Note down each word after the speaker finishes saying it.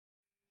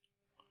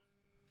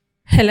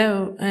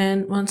Hello,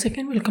 and once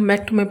again, welcome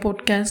back to my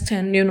podcast.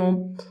 And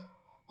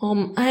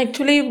I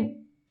actually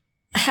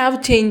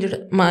have changed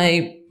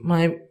my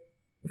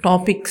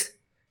topics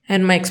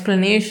and my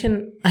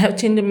explanation. I have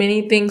changed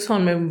many things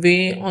on my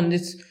way on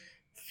this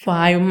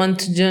 5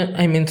 month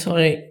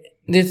journey.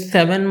 This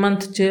 7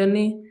 month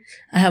journey.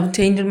 I have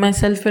changed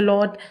myself a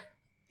lot.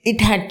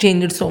 It had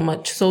changed so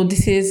much. So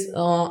this is,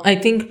 I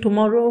think,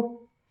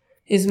 tomorrow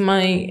is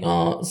my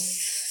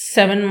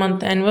 7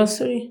 month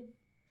anniversary.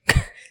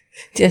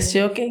 Just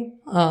joking.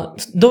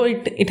 Though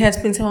it has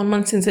been 7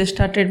 months since I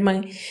started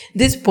my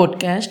this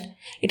podcast,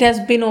 it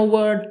has been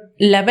over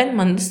 11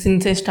 months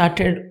since I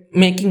started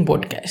making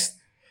podcasts.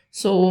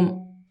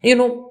 So you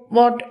know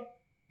what?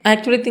 I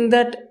actually think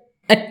that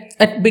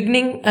at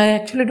beginning I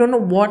actually don't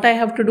know what I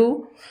have to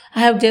do.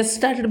 I have just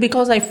started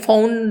because I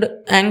found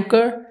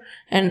Anchor,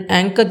 and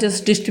Anchor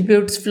just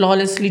distributes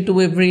flawlessly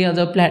to every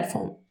other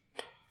platform.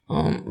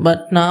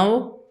 But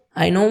now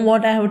I know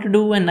what I have to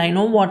do, and I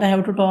know what I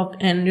have to talk,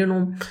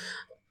 and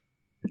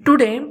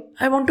today,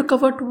 I want to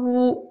cover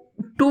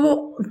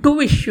two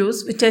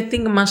issues which I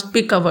think must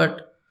be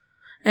covered.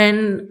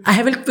 And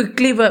I will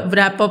quickly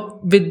wrap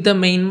up with the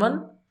main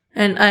one.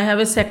 And I have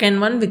a second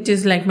one which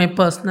is like my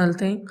personal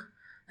thing.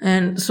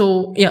 And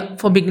so, yeah,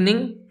 for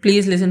beginning,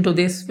 please listen to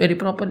this very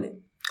properly.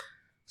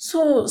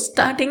 So,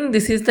 starting,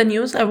 this is the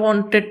news I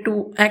wanted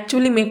to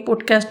actually make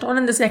podcast on.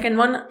 And the second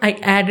one, I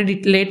added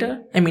it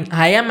later.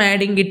 I am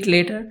adding it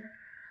later.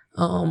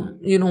 Um,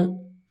 you know,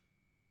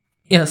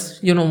 Yes,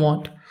 you know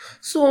what.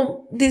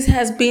 So this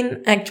has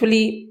been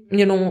actually,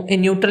 a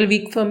neutral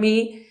week for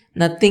me.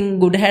 Nothing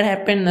good had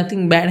happened,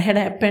 nothing bad had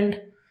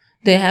happened.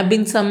 There have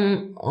been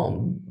some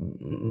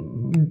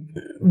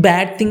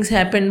bad things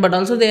happened, but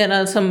also there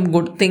are some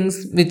good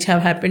things which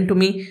have happened to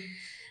me.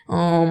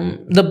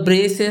 The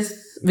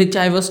braces which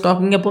I was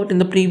talking about in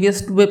the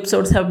previous two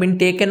episodes have been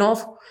taken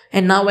off,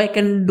 and now I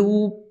can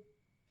do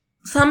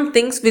some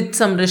things with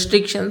some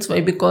restrictions.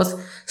 Why? Because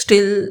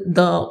still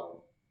the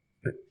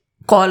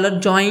collar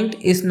joint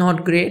is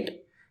not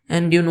great,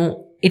 and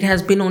it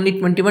has been only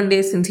 21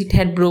 days since it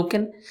had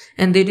broken,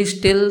 and there is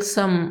still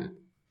some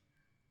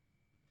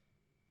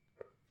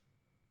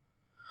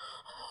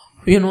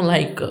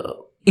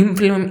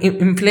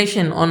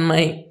inflation on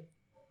my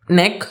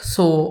neck,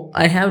 so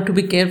I have to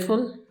be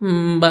careful.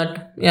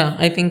 But yeah,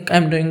 I think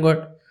I'm doing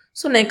good.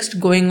 So next,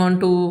 going on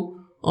to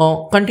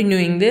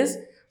continuing this.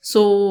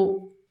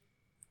 So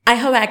I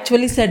have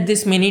actually said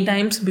this many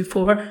times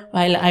before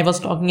while I was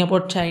talking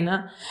about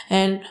China.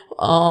 And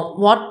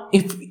what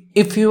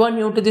if you are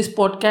new to this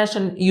podcast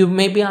and you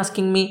may be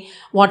asking me,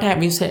 what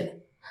have you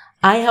said?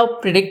 I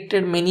have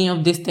predicted many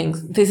of these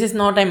things. This is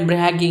not I'm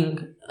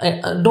bragging.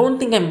 I don't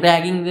think I'm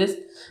bragging this,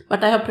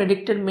 but I have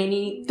predicted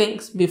many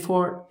things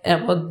before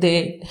ever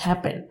they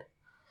happened.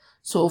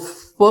 So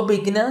for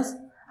beginners,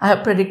 I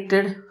have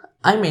predicted.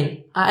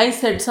 I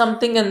said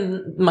something,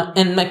 and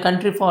my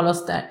country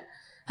follows that.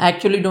 I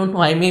actually don't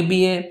know. I may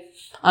be a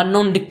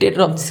unknown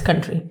dictator of this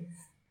country.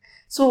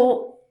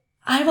 So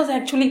I was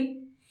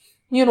actually,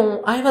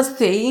 I was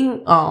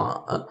saying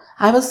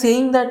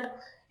that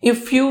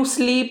if you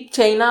sleep,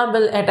 China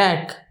will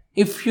attack.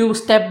 If you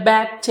step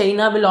back,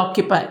 China will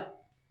occupy.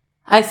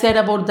 I said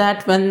about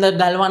that when the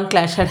Galwan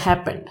clash had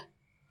happened.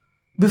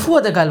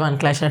 Before the Galwan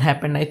clash had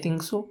happened, I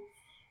think so.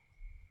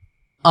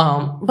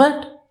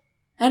 But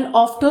and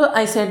after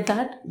I said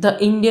that,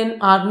 the Indian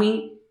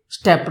army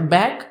stepped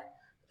back,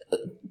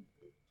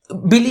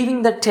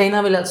 believing that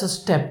China will also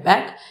step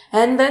back,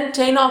 and then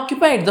China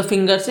occupied the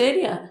Fingers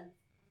area.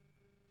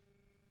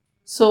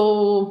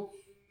 So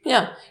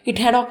yeah, it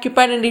had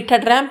occupied and it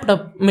had ramped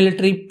up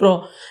military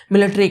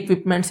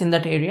equipments in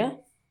that area.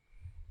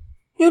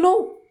 You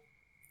know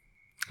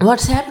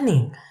what's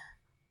happening?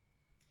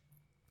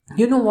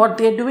 You know what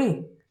they're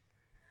doing.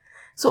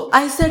 So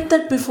I said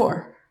that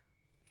before,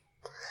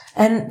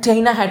 and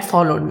China had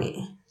followed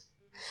me.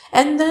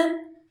 And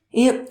then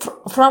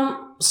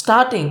from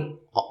starting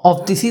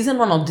of the season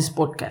one of this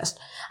podcast,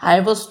 I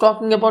was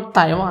talking about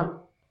Taiwan.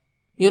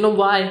 You know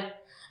why?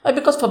 Why?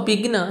 Because for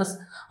beginners,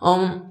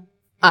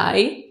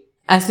 I,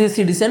 as a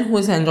citizen who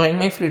is enjoying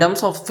my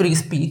freedoms of free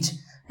speech,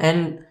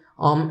 and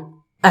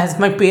as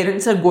my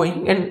parents are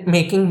going and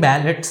making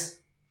ballots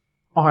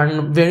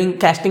on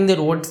casting their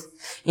votes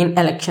in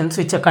elections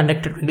which are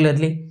conducted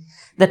regularly,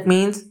 that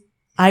means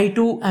I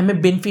too am a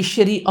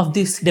beneficiary of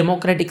this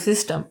democratic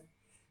system.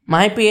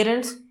 My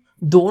parents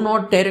do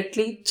not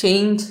directly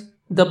change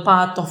the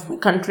path of my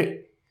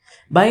country.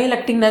 By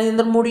electing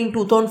Narendra Modi in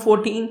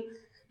 2014,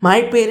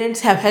 my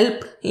parents have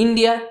helped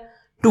India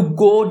to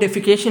go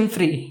defecation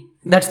free.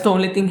 That's the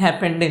only thing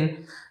happened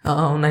in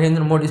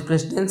Narendra Modi's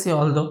presidency,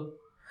 although.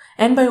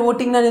 And by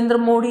voting Narendra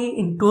Modi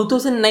in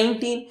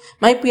 2019,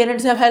 my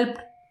parents have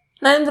helped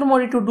Narendra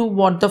Modi to do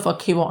what the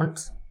fuck he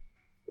wants.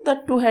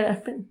 That too had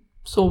happened.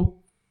 So,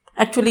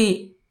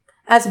 actually,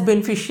 as a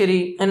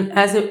beneficiary and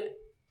as a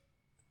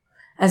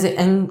as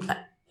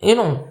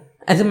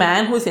a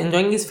man who is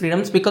enjoying his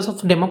freedoms because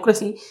of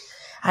democracy,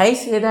 I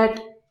say that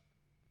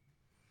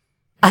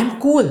I'm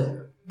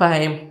cool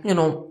by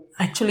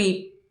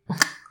actually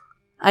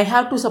I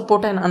have to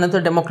support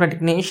another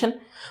democratic nation,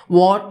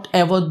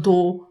 whatever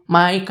though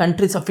my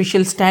country's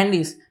official stand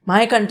is.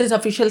 My country's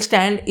official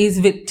stand is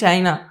with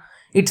China.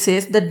 It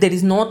says that there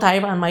is no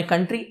Taiwan. My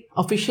country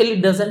officially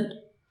doesn't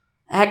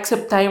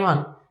accept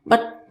Taiwan.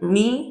 But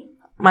me,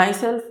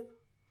 myself,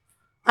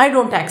 I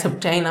don't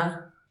accept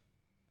China.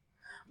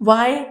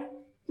 Why?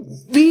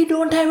 We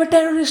don't have a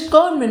terrorist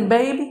government,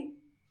 baby.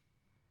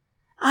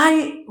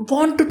 I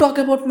want to talk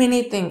about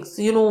many things.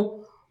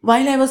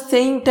 While I was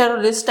saying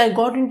terrorist, I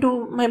got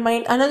into my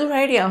mind another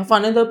idea of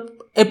another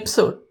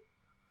episode.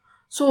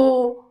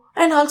 So,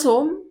 and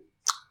also,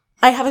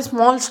 I have a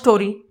small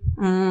story.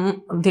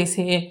 They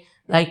say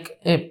like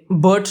a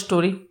bird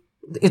story.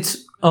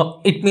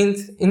 It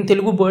means in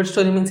Telugu bird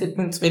story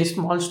means very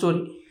small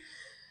story.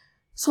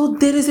 So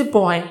there is a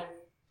boy.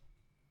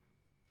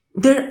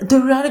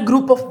 There are a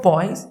group of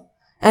boys,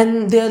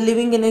 and they are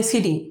living in a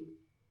city.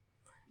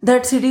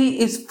 That city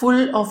is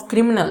full of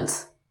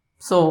criminals.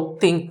 So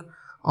think,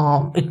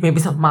 it may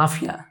be some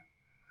mafia.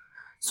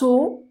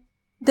 So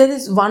there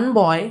is one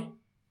boy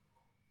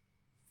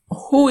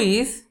who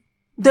is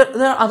there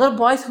are other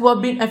boys who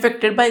have been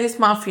affected by this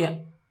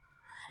mafia,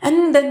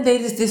 and then there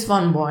is this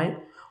one boy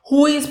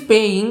who is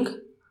paying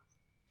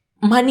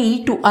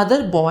money to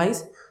other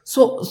boys,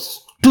 so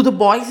to the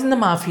boys in the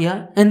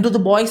mafia and to the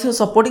boys who are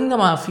supporting the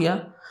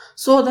mafia,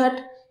 so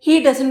that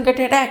he doesn't get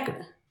attacked.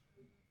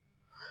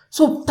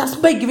 So thus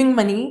by giving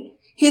money,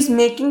 he is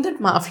making that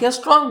mafia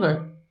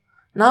stronger.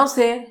 Now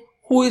say,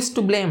 who is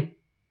to blame?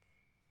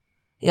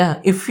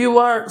 Yeah, if you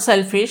are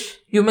selfish,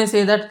 you may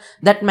say that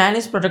that man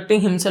is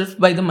protecting himself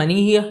by the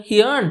money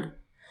he earned.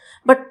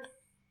 But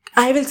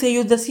I will say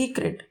you the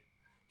secret.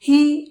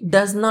 He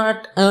does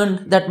not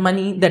earn that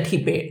money that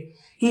he paid.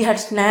 He had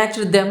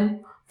snatched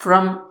them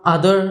from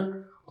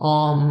other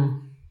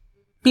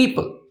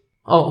people.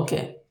 Oh,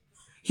 okay.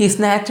 He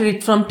snatched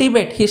it from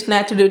Tibet. He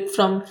snatched it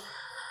from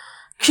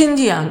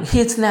Xinjiang.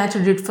 He snatched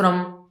it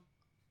from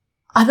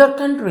other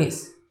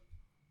countries.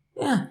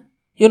 Yeah.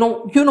 You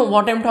know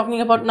what I'm talking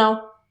about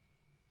now?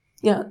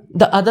 Yeah,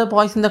 the other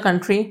boys in the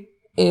country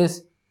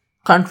is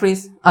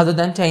countries other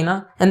than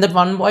China, and that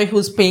one boy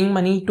who's paying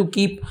money to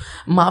keep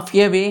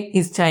mafia away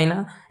is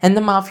China, and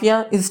the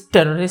mafia is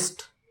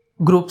terrorist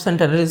groups and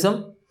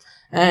terrorism.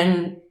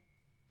 And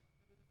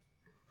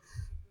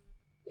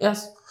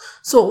yes,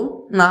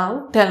 so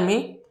now tell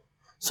me,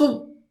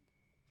 so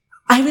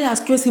I will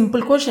ask you a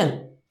simple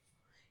question.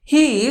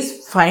 He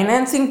is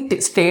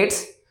financing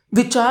states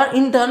which are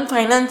in turn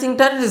financing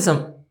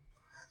terrorism.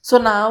 So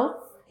now,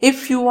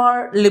 if you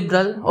are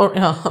liberal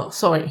or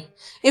sorry,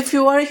 if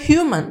you are a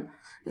human,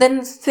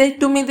 then say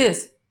to me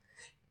this: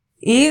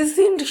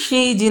 isn't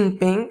Xi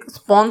Jinping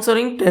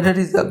sponsoring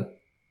terrorism?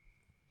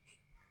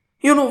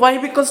 You know why?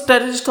 Because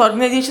terrorist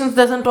organizations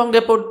doesn't talk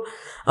about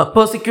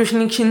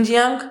persecution in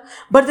Xinjiang,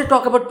 but they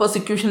talk about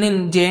persecution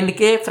in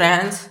J&K,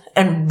 France,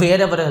 and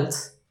wherever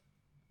else.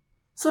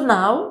 So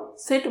now,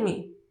 say to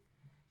me,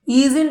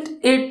 isn't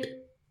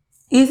it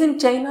isn't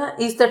China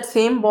is that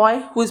same boy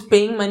who is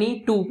paying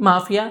money to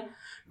mafia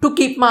to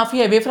keep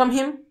mafia away from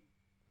him?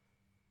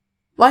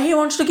 Why he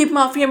wants to keep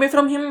mafia away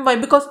from him? Why?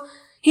 Because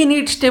he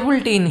needs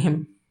stability in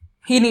him.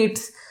 He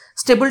needs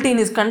stability in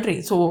his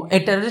country. So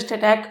a terrorist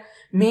attack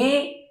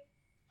may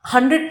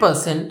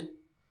 100%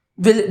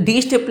 will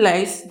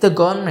destabilize the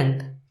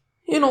government.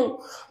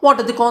 What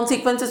are the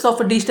consequences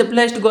of a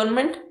destabilized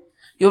government?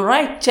 You're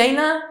right,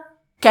 China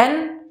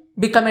can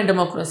become a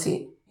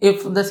democracy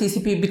if the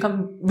CCP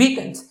become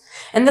weakens,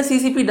 and the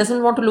CCP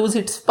doesn't want to lose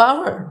its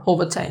power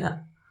over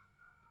China.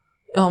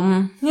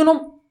 You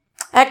know,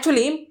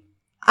 actually,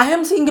 I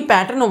am seeing a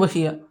pattern over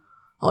here,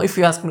 if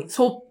you ask me.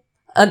 So,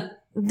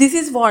 this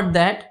is what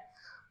that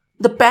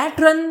the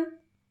pattern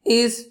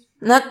is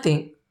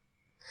nothing.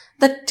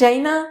 That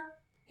China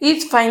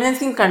is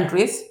financing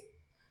countries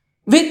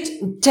which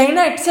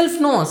China itself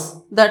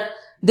knows that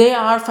they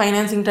are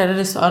financing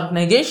terrorist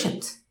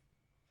organizations.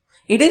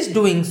 It is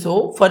doing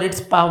so for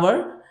its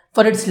power,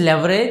 for its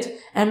leverage,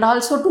 and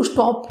also to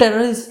stop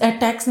terrorist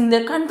attacks in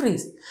their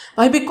countries.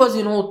 Why? Because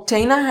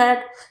China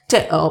had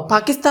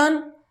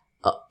Pakistan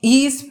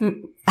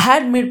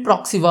had made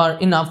proxy war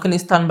in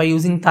Afghanistan by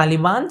using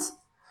Taliban's.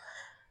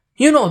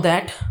 You know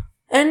that,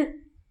 and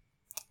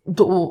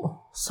though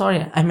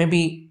sorry, I may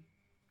be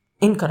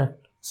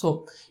incorrect.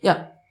 So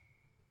yeah,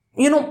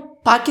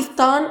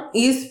 Pakistan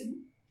is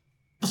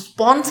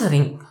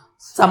sponsoring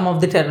some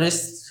of the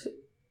terrorists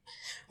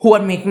who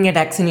are making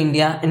attacks in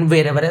India and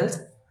wherever else.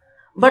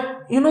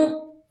 But if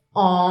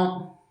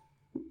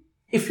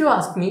you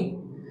ask me,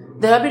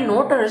 there have been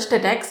no terrorist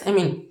attacks. I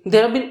mean,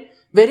 there have been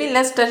very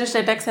less terrorist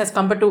attacks as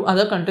compared to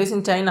other countries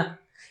in China.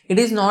 It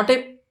is not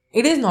a,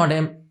 it is not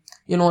a,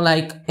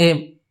 like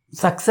a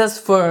success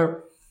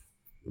for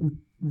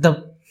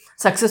the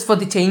success for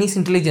the Chinese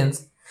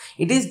intelligence.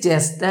 It is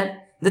just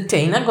that the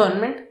China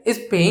government is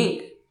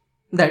paying.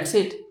 That's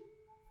it.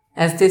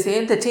 As they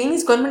say, the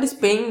Chinese government is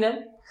paying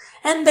them,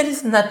 and there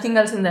is nothing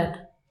else in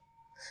that.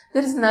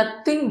 There is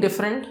nothing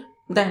different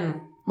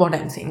than what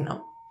I'm saying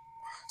now.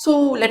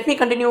 So let me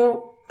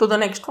continue to the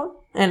next one,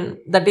 and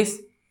that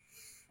is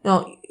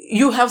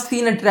You have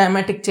seen a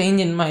dramatic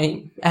change in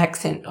my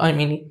accent. I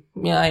mean,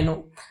 yeah, I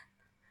know.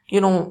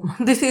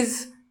 This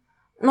is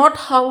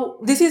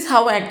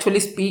how I actually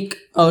speak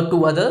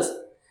to others,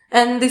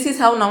 and this is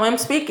how now I'm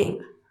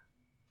speaking.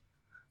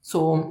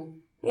 So,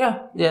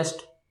 yeah,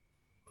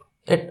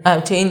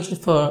 I've changed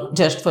for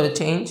just for a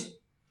change.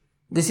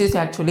 This is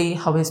actually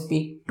how I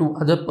speak to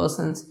other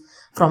persons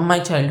from my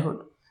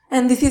childhood.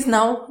 And this is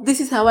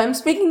how I'm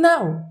speaking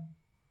now.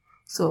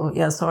 So,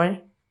 yeah,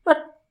 sorry. But,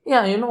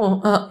 yeah,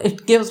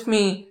 it gives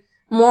me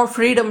more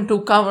freedom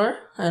to cover.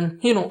 And,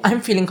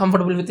 I'm feeling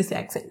comfortable with this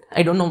accent.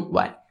 I don't know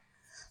why.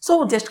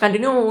 So, just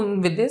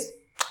continuing with this.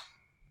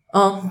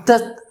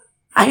 The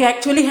I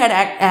actually had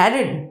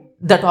added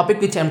the topic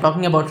which I'm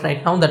talking about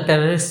right now, the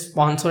terrorist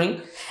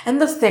sponsoring.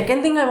 And the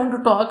second thing I want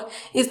to talk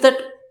is that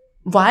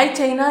why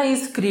China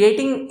is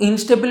creating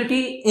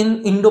instability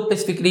in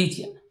Indo-Pacific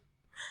region.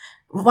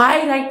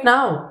 Why right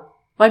now?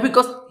 Why?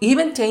 Because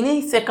even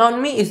Chinese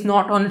economy is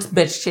not on its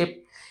best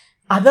shape.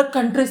 Other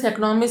countries'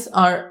 economies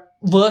are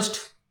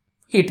worst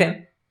hit.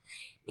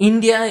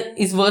 India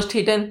is worst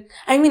hit.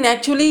 I mean,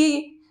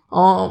 actually,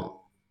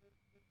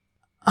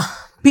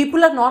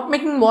 people are not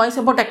making voice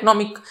about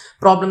economic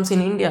problems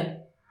in India.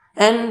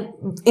 And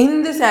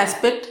in this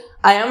aspect,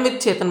 I am with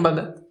Chetan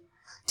Bhagat.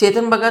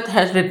 Chetan Bhagat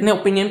has written an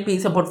opinion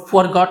piece about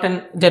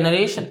forgotten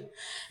generation,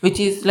 which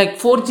is like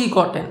 4G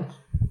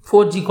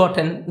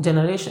gotten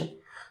generation.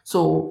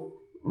 So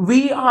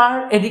we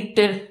are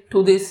addicted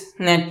to this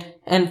net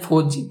and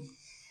 4G.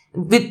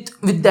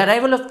 With the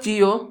arrival of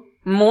Geo,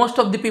 most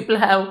of the people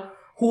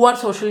who are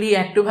socially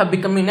active have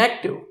become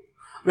inactive.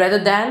 Rather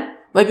than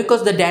why?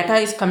 Because the data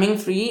is coming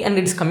free and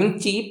it is coming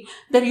cheap,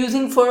 they're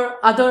using for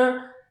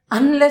other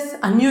unless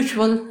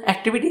unusual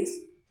activities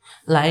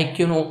like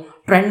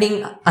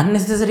trending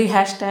unnecessary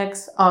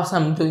hashtags or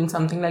doing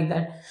something like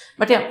that.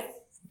 But yeah,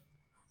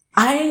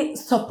 I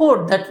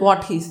support that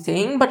what he's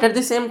saying, but at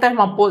the same time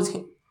oppose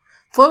him.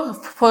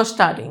 For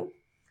starting,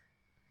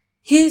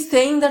 he is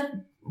saying that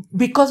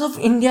because of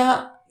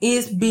India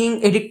is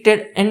being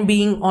addicted and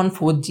being on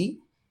 4G,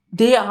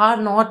 they are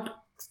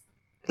not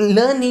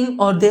learning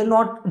or they're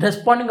not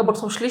responding about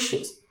social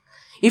issues.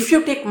 If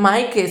you take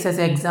my case as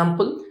an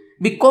example,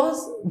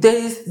 because there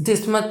is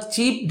this much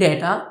cheap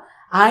data,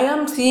 I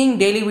am seeing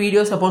daily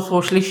videos about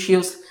social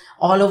issues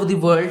all over the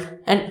world.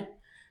 And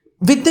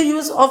with the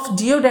use of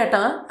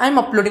geodata, I'm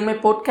uploading my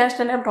podcast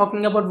and I'm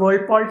talking about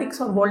world politics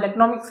or world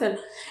economics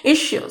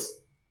issues.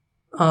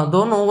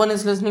 Though no one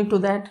is listening to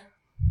that,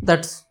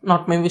 that's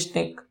not my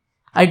mistake.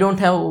 I don't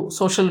have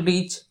social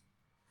reach.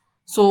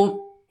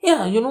 So,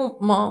 yeah,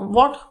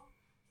 what?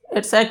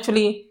 It's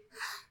actually,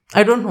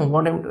 I don't know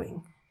what I'm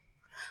doing.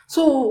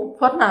 So,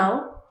 for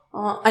now,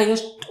 I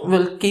just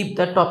will keep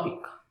the topic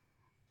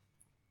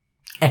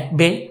at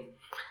bay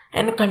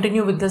and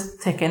continue with the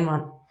second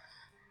one.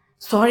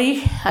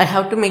 Sorry, I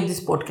have to make this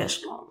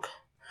podcast long.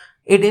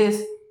 It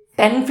is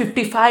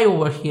 10:55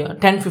 over here,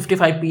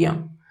 10:55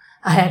 p.m.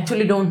 I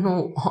actually don't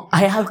know.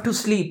 I have to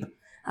sleep.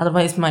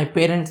 Otherwise, my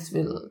parents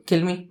will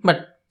kill me.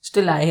 But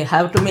still, I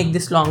have to make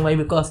this long. Why?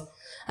 Because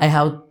I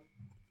have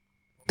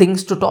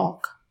things to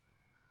talk.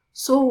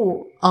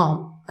 So,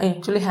 I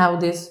actually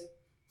have this.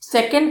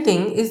 Second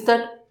thing is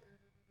that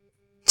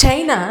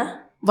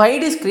China, why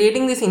it is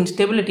creating this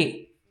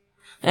instability?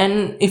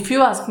 And if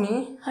you ask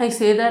me, I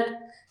say that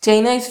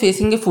China is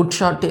facing a food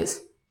shortage.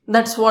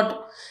 That's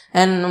what,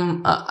 and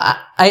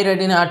I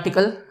read an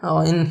article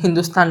in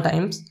Hindustan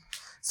Times.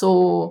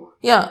 So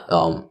yeah,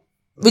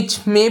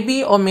 which may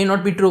be or may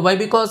not be true. Why?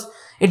 Because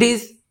it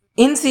is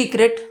in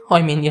secret.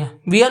 I mean, yeah,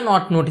 we are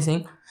not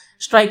noticing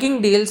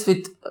striking deals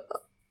with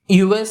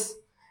US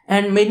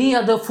and many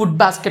other food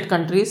basket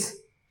countries.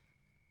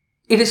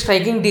 It is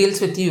striking deals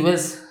with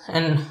US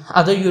and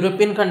other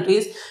European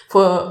countries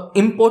for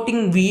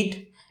importing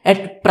wheat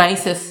at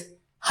prices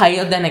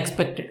higher than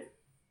expected,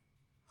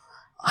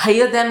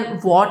 higher than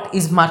what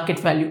is market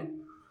value,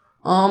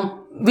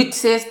 which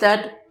says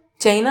that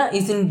China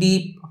is in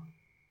deep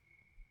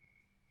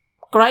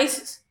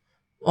crisis.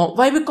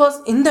 Why?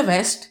 Because in the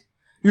West,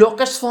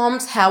 locust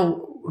swarms have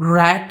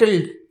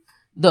rattled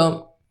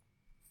the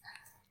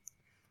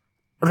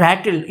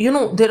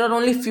rattled. There are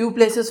only few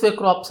places where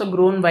crops are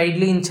grown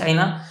widely in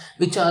China,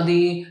 which are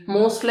the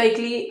most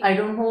likely, I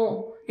don't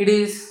know, it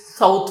is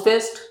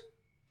southwest.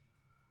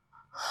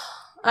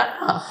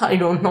 I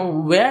don't know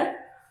where.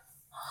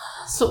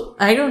 So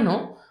I don't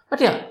know.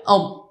 But yeah,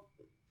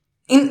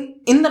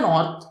 in the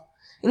north,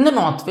 in the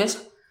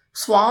northwest,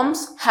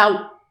 swarms have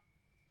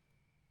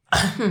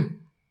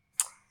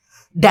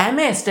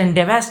damaged and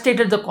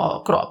devastated the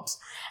crops.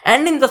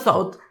 And in the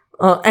south,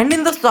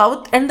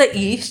 and the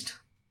east,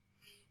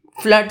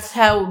 floods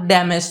have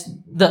damaged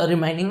the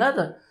remaining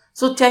other.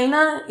 So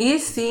China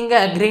is seeing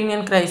an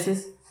agrarian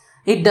crisis.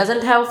 It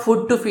doesn't have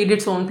food to feed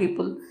its own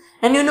people.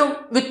 And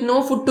with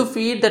no food to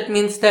feed, that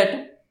means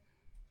that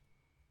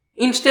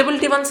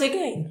instability once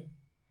again.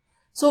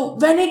 So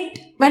when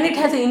it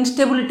has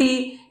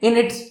instability in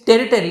its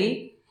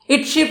territory,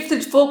 it shifts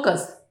its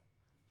focus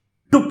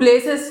to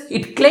places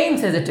it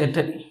claims as a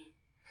territory.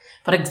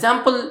 For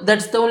example,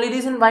 that's the only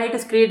reason why it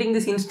is creating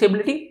this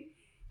instability,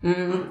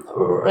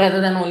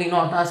 rather than only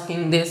not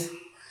asking this.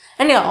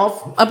 And yeah,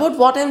 about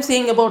what I'm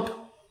saying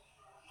about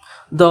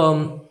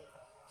the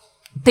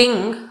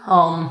thing,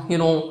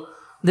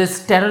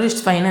 this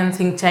terrorist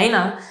financing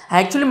China,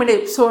 I actually made an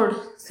episode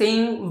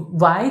saying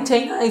why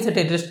China is a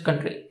terrorist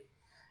country.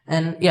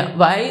 And yeah,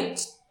 why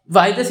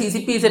the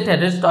CCP is a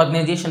terrorist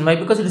organization? Why?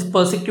 Because it is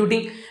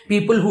persecuting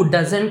people who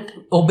doesn't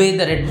obey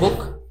the Red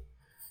Book.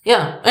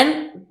 Yeah,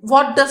 and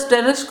what does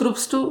terrorist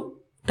groups do?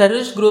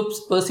 Terrorist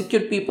groups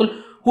persecute people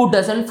who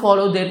doesn't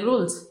follow their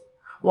rules.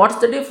 What's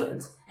the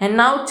difference? And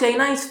now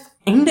China is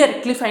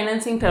indirectly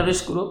financing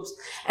terrorist groups,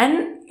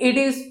 and it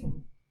is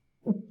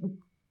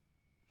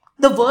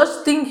the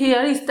worst thing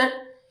here is that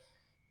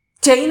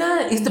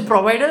China is the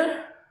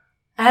provider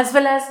as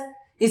well as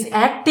is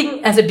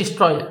acting as a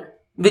destroyer,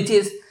 which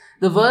is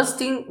the worst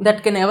thing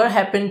that can ever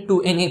happen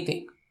to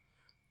anything.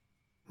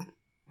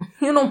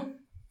 You know,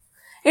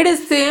 it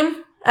is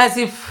same as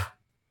if,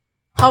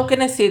 how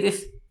can I say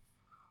this?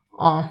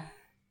 Uh,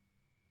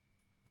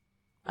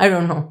 I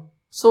don't know.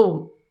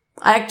 So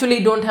I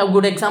actually don't have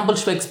good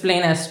examples to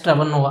explain as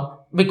Trevor Noah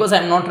because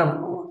I'm not Trevor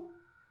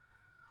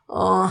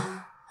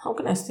Noah. How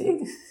can I say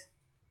this?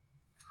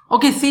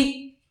 Okay,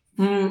 see,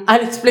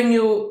 I'll explain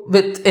you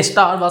with a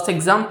Star Wars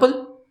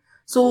example.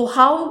 So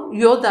how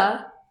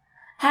Yoda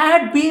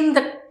had been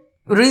the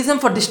reason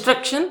for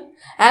destruction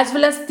as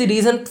well as the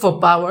reason for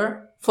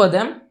power for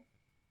them.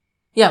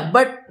 Yeah,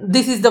 but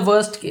this is the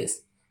worst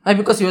case. Why?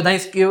 Because Yoda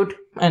is cute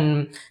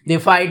and they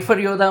fight for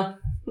Yoda.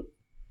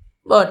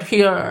 But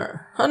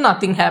here,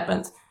 nothing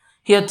happens.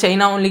 Here,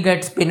 China only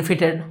gets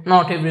benefited,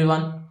 not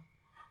everyone.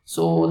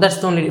 So that's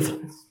the only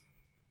difference.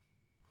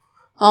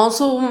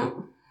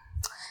 Also,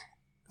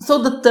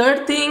 so the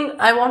third thing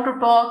I want to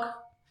talk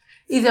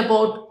is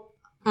about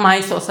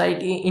my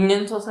society,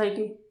 Indian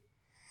society.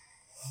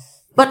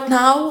 But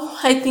now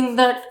I think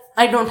that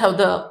I don't have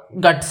the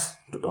guts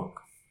to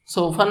talk.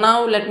 So for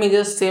now, let me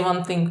just say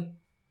one thing.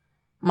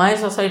 My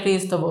society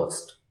is the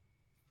worst.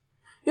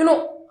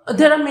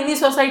 There are many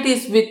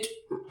societies which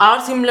are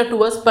similar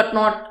to us but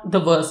not the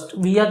worst.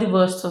 We are the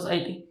worst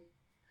society.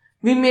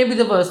 We may be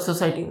the worst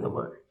society in the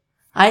world.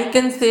 I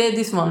can say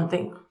this one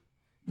thing.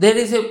 There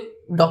is a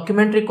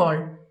documentary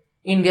called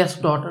India's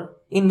Daughter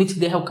in which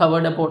they have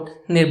covered about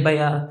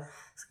Nirbhaya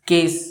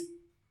case,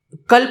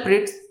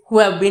 culprits who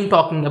have been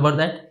talking about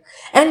that.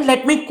 And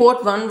let me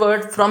quote one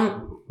word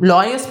from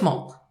lawyer's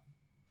mouth.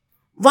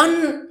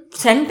 One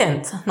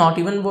sentence, not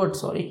even word,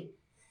 sorry.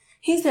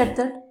 He said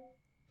that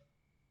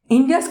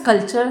India's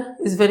culture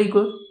is very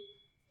good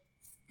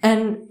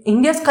and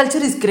India's culture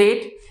is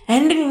great,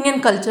 and in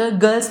Indian culture,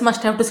 girls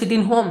must have to sit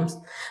in homes.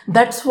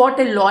 That's what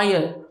a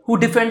lawyer who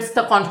defends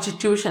the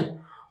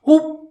constitution,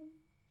 who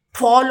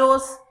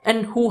follows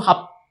and who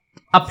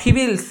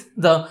upheavals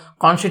the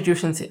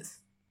constitution says.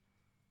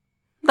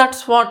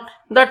 That's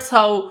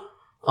how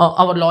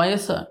our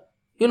lawyers are.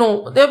 There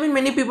have been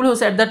many people who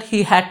said that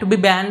he had to be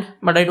banned,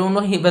 but I don't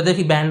know whether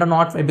he banned or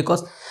not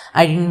because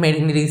I didn't make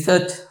any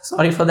research.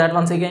 Sorry for that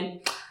once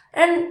again.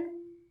 And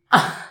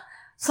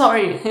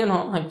sorry,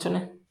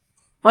 actually.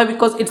 Why?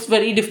 Because it's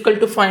very difficult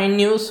to find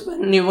news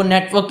when your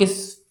network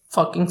is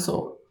fucking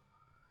slow.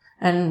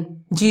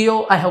 And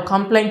Geo, I have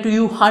complained to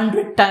you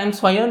 100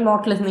 times why you're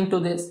not listening to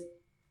this.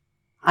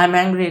 I'm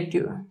angry at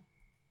you.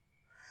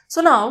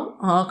 So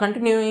now,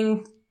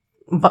 continuing,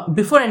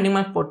 before ending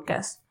my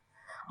podcast,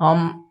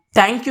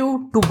 thank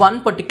you to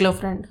one particular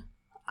friend.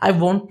 I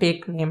won't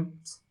take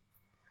names.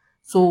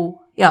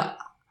 So yeah,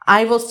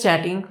 I was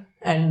chatting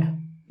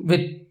and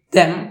with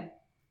them,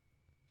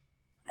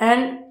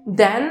 and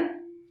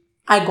then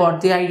I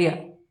got the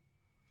idea.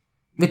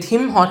 With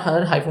him or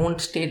her, I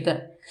won't state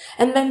that.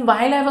 And then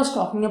while I was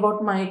talking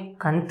about my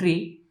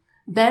country,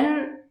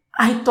 then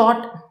I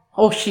thought,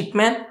 oh shit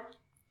man,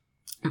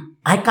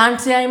 I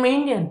can't say I'm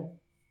Indian.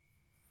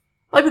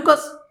 Why?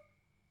 Because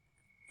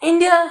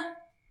India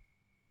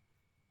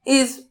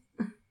is,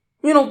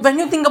 when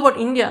you think about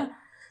India,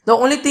 the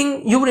only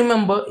thing you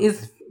remember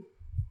is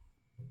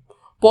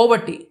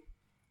poverty.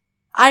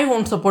 I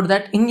won't support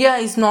that. India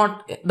is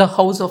not the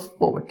house of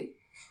poverty.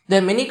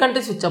 There are many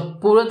countries which are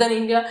poorer than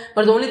India,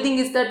 but the only thing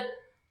is that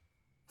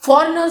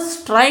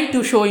foreigners try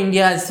to show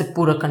India as a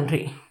poorer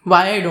country.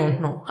 Why? I don't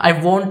know. I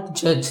won't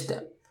judge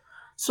them.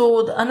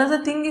 So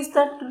another thing is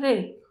that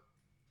rape,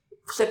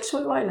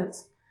 sexual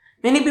violence.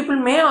 Many people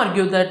may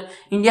argue that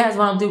India has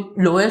one of the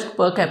lowest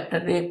per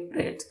capita rape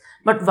rates.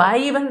 But why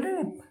even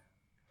rape?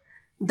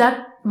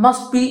 That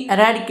must be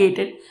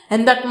eradicated,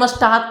 and that must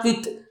start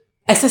with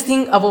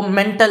assessing our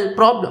mental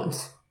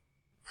problems.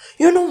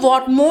 You know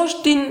what?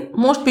 Most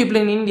people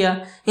in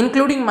India,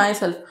 including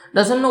myself,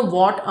 doesn't know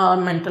what are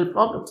mental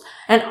problems,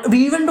 and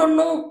we even don't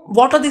know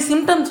what are the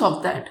symptoms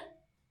of that.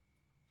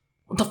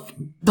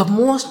 The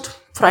most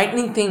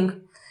frightening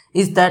thing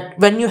is that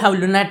when you have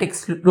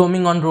lunatics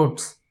roaming on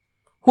roads,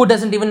 who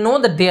doesn't even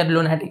know that they are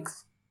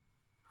lunatics,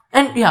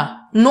 and yeah,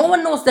 no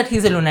one knows that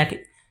he's a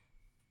lunatic,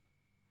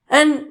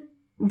 and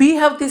we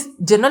have this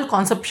general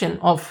conception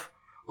of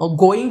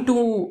going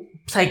to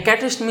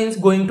psychiatrist means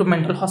going to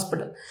mental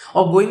hospital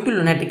or going to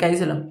lunatic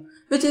asylum,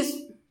 which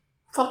is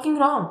fucking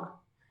wrong.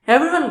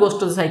 Everyone goes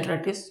to the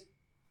psychiatrist.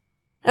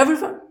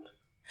 Everyone.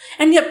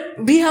 And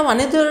yet, we have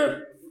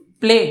another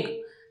plague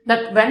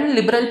that when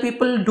liberal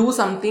people do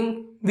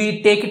something,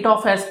 we take it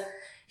off as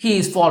he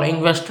is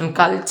following Western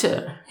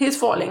culture. He is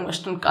following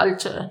Western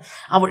culture.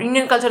 Our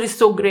Indian culture is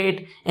so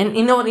great, and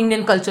in our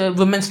Indian culture,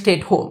 women stay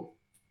at home.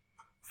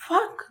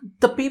 Fuck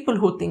the people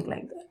who think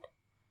like that.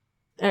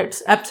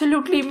 It's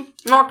absolutely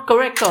not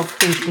correct of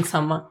thinking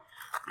someone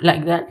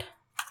like that.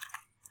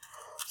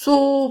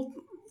 So,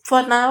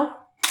 for now,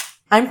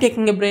 I'm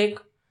taking a break.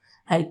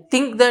 I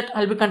think that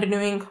I'll be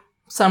continuing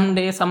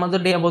someday, some other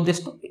day about this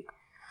topic.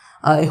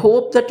 I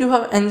hope that you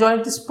have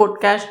enjoyed this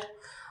podcast.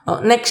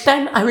 Next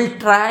time I will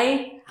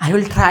try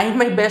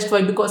my best.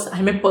 Why? Because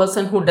I'm a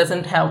person who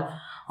doesn't have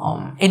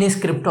any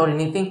script or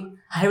anything.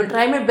 I will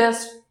try my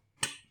best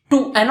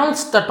to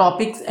announce the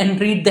topics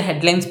and read the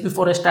headlines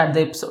before I start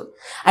the episode.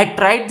 I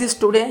tried this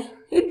today.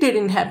 It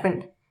didn't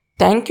happen.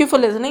 Thank you for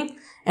listening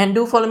and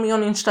do follow me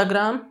on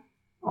Instagram.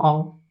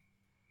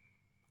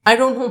 I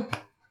don't know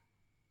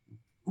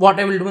what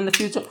I will do in the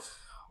future.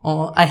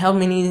 I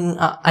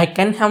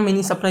can have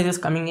many surprises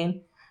coming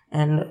in,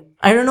 and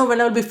I don't know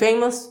when I will be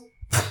famous.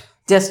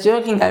 Just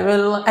joking.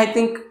 I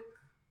think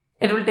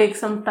it will take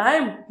some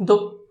time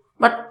though.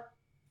 But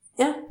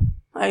yeah,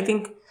 I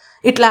think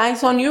it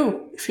lies on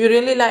you. If you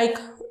really like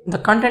the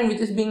content which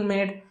is being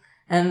made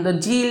and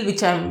the zeal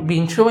which I'm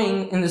been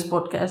showing in this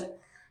podcast,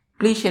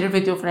 please share it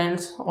with your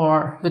friends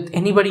or with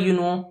anybody you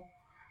know,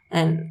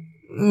 and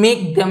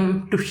make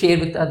them to share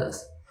with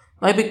others.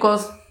 Why?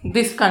 Because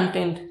this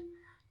content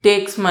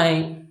takes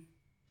my,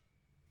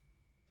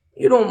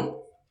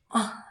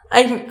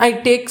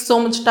 I take so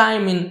much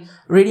time in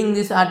reading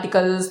these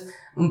articles,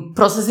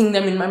 processing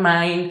them in my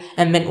mind,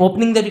 and then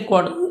opening the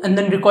record and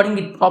then recording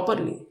it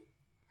properly.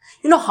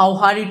 You know how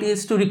hard it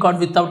is to record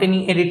without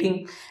any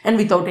editing and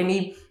without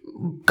any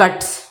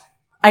cuts.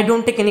 I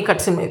don't take any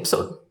cuts in my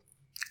episode,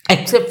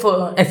 except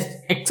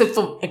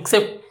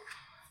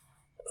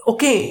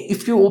okay,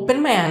 if you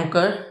open my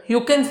Anchor,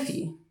 you can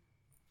see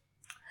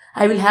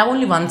I will have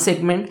only one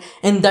segment,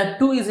 and that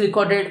too is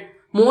recorded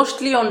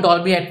mostly on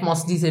Dolby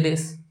Atmos these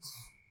days.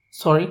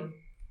 Sorry,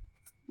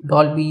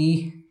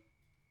 Dolby.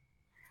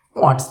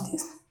 What's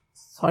this?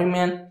 Sorry,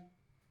 man.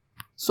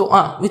 So,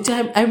 which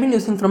I've been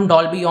using from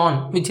Dolby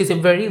On, which is a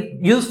very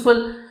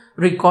useful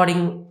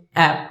recording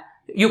app.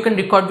 You can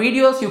record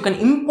videos, you can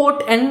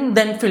import and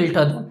then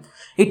filter them.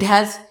 It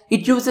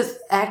uses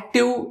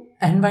active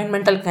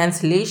environmental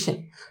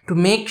cancellation to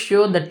make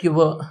sure that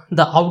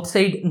the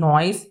outside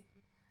noise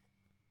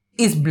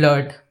is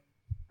blurred,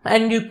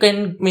 and you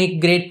can make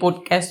great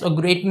podcasts or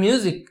great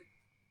music.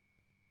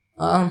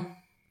 I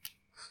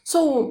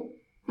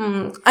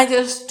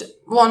just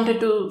wanted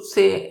to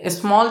say a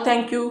small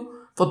thank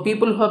you for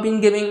people who have been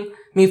giving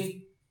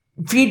me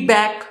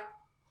feedback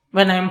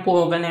when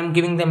I'm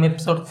giving them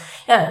episodes.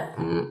 Yeah,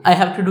 I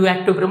have to do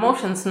active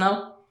promotions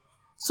now.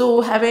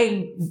 So have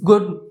a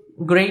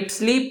great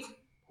sleep,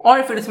 or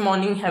if it is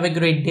morning, have a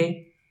great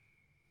day.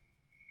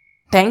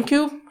 Thank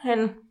you,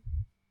 and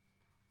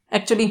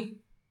actually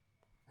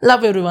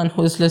love everyone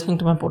who is listening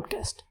to my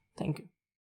podcast. Thank you.